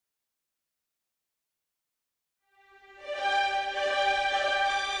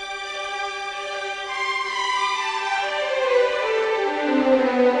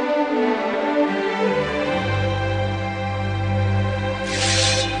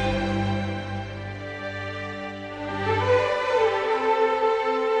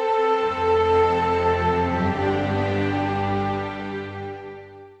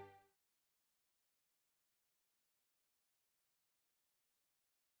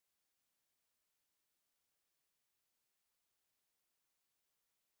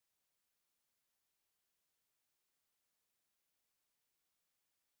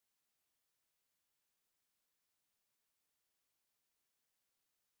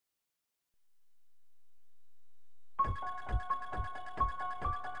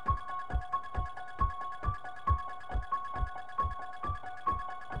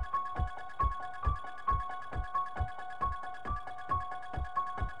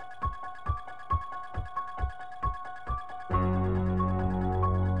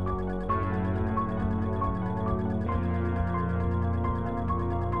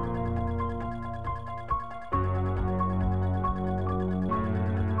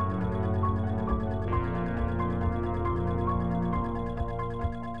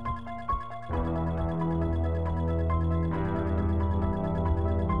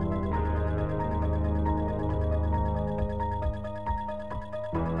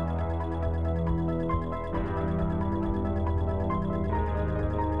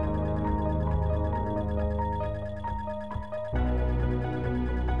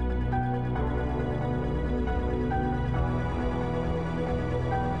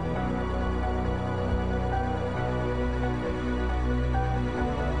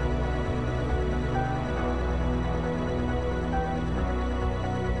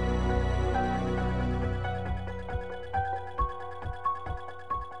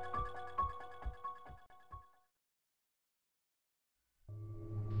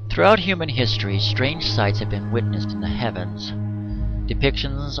Throughout human history, strange sights have been witnessed in the heavens.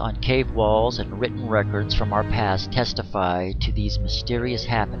 Depictions on cave walls and written records from our past testify to these mysterious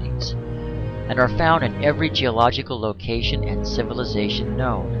happenings, and are found in every geological location and civilization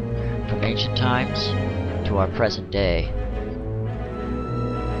known, from ancient times to our present day.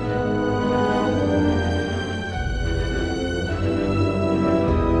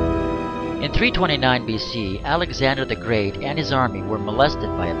 In 329 BC, Alexander the Great and his army were molested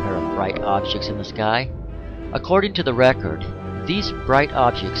by a pair of bright objects in the sky. According to the record, these bright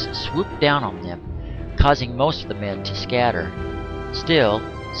objects swooped down on them, causing most of the men to scatter. Still,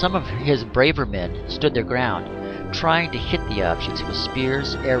 some of his braver men stood their ground, trying to hit the objects with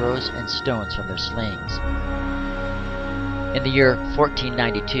spears, arrows, and stones from their slings. In the year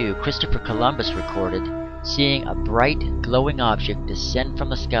 1492, Christopher Columbus recorded seeing a bright, glowing object descend from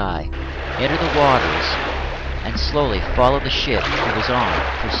the sky, enter the waters, and slowly follow the ship he was on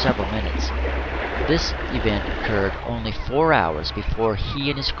for several minutes. This event occurred only 4 hours before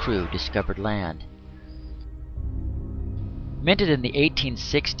he and his crew discovered land. Minted in the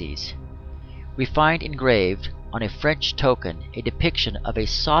 1860s, we find engraved on a French token a depiction of a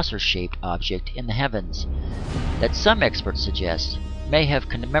saucer-shaped object in the heavens that some experts suggest may have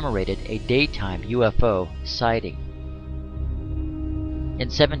commemorated a daytime UFO sighting. In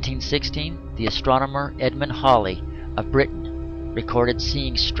 1716, the astronomer Edmund Halley of Britain recorded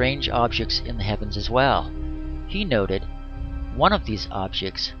seeing strange objects in the heavens as well. He noted one of these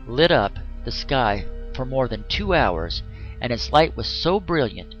objects lit up the sky for more than 2 hours, and its light was so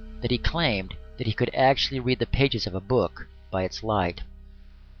brilliant that he claimed that he could actually read the pages of a book by its light.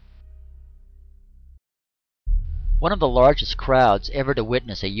 One of the largest crowds ever to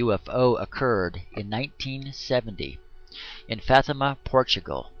witness a UFO occurred in 1970 in Fatima,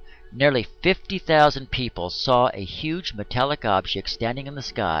 Portugal. Nearly 50,000 people saw a huge metallic object standing in the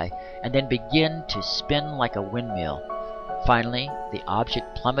sky and then begin to spin like a windmill. Finally, the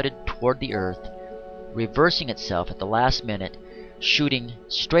object plummeted toward the earth, reversing itself at the last minute, shooting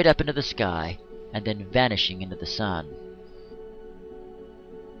straight up into the sky and then vanishing into the sun.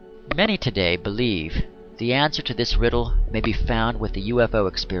 Many today believe the answer to this riddle may be found with the UFO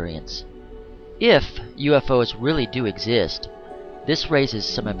experience. If UFOs really do exist, this raises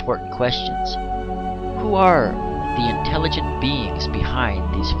some important questions. Who are the intelligent beings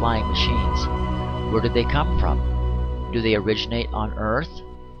behind these flying machines? Where did they come from? Do they originate on Earth,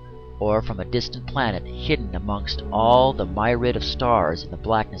 or from a distant planet hidden amongst all the myriad of stars in the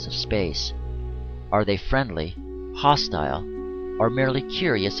blackness of space? Are they friendly, hostile, or merely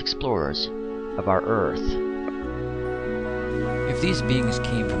curious explorers of our Earth? If these beings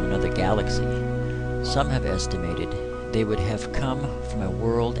came from another galaxy, some have estimated they would have come from a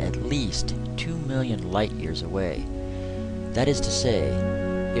world at least 2 million light years away. That is to say,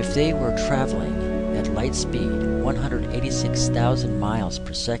 if they were traveling at light speed 186,000 miles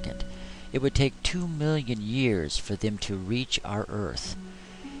per second, it would take 2 million years for them to reach our Earth.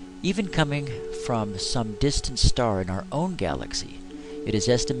 Even coming from some distant star in our own galaxy, it is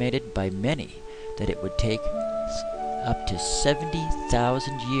estimated by many that it would take up to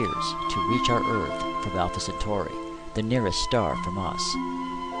 70,000 years to reach our Earth from Alpha Centauri, the nearest star from us.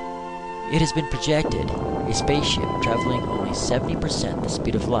 It has been projected a spaceship traveling only 70% the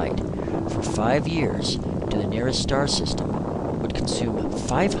speed of light for 5 years to the nearest star system would consume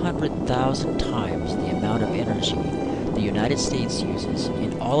 500,000 times the amount of energy the United States uses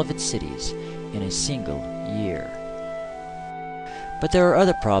in all of its cities in a single year. But there are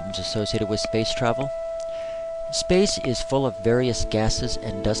other problems associated with space travel. Space is full of various gases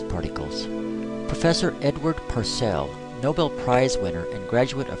and dust particles. Professor Edward Purcell, Nobel Prize winner and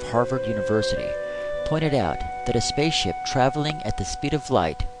graduate of Harvard University, pointed out that a spaceship traveling at the speed of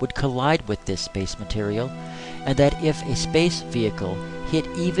light would collide with this space material, and that if a space vehicle hit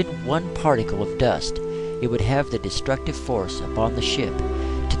even one particle of dust, it would have the destructive force upon the ship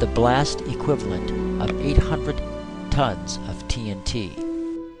to the blast equivalent of 800 tons of TNT.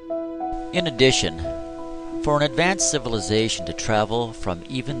 In addition, for an advanced civilization to travel from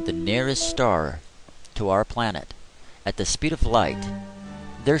even the nearest star to our planet at the speed of light,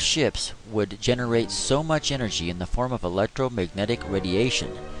 their ships would generate so much energy in the form of electromagnetic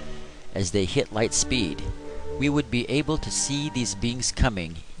radiation as they hit light speed, we would be able to see these beings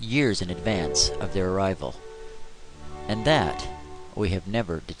coming years in advance of their arrival. And that we have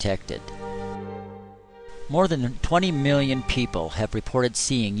never detected. More than 20 million people have reported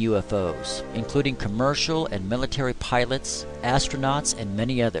seeing UFOs, including commercial and military pilots, astronauts, and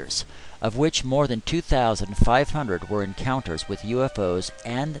many others, of which more than 2,500 were encounters with UFOs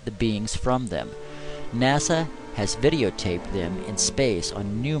and the beings from them. NASA has videotaped them in space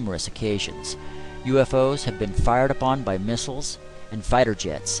on numerous occasions. UFOs have been fired upon by missiles and fighter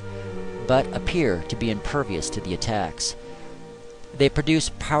jets, but appear to be impervious to the attacks. They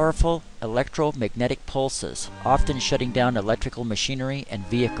produce powerful electromagnetic pulses, often shutting down electrical machinery and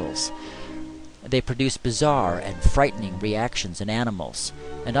vehicles. They produce bizarre and frightening reactions in animals,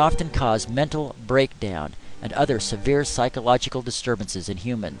 and often cause mental breakdown and other severe psychological disturbances in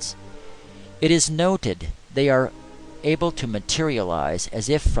humans. It is noted they are able to materialize as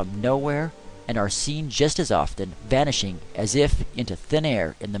if from nowhere and are seen just as often vanishing as if into thin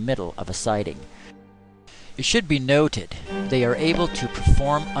air in the middle of a sighting. It should be noted they are able to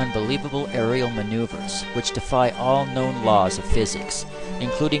perform unbelievable aerial maneuvers which defy all known laws of physics,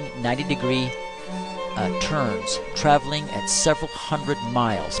 including 90-degree turns traveling at several hundred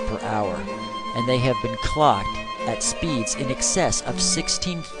miles per hour, and they have been clocked at speeds in excess of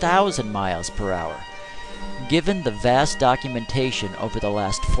 16,000 miles per hour. Given the vast documentation over the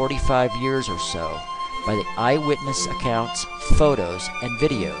last 45 years or so by the eyewitness accounts, photos, and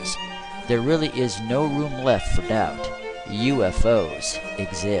videos, there really is no room left for doubt. UFOs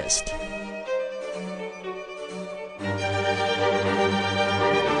exist.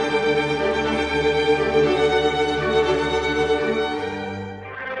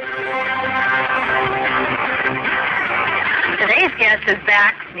 Today's guest is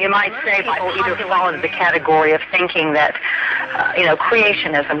back, you might say, people either fall into the category of thinking that,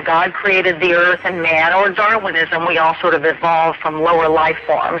 creationism, God created the earth and man, or Darwinism, we all sort of evolved from lower life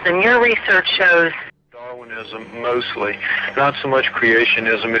forms. And your research shows Darwinism mostly, not so much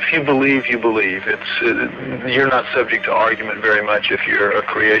creationism. If you believe, you believe. You're not subject to argument very much if you're a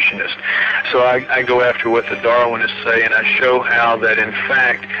creationist. So I go after what the Darwinists say, and I show how that in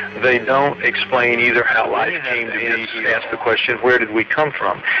fact they don't explain either how life came to be. You ask the question, where did we come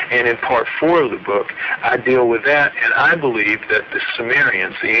from? And in part 4 of the book, I deal with that, and I believe that the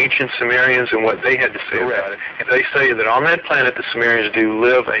Sumerians, the ancient Sumerians, and what they had to say about it, they say that on that planet the Sumerians do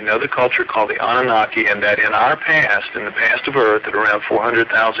live another culture called the Anunnaki, and that in our past, in the past of Earth, at around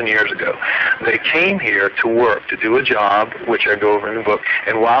 400,000 years ago, they came here to work, to do a job, which I go over in the book,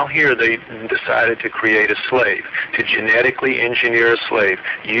 and while here they decided to create a slave, to genetically engineer a slave,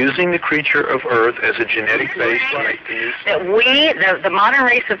 using the creature of Earth as a genetic base. That we, the modern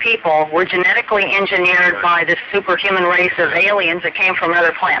race of people, were genetically engineered by this superhuman race of aliens that came from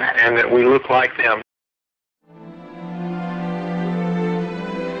another planet. And that we look like them.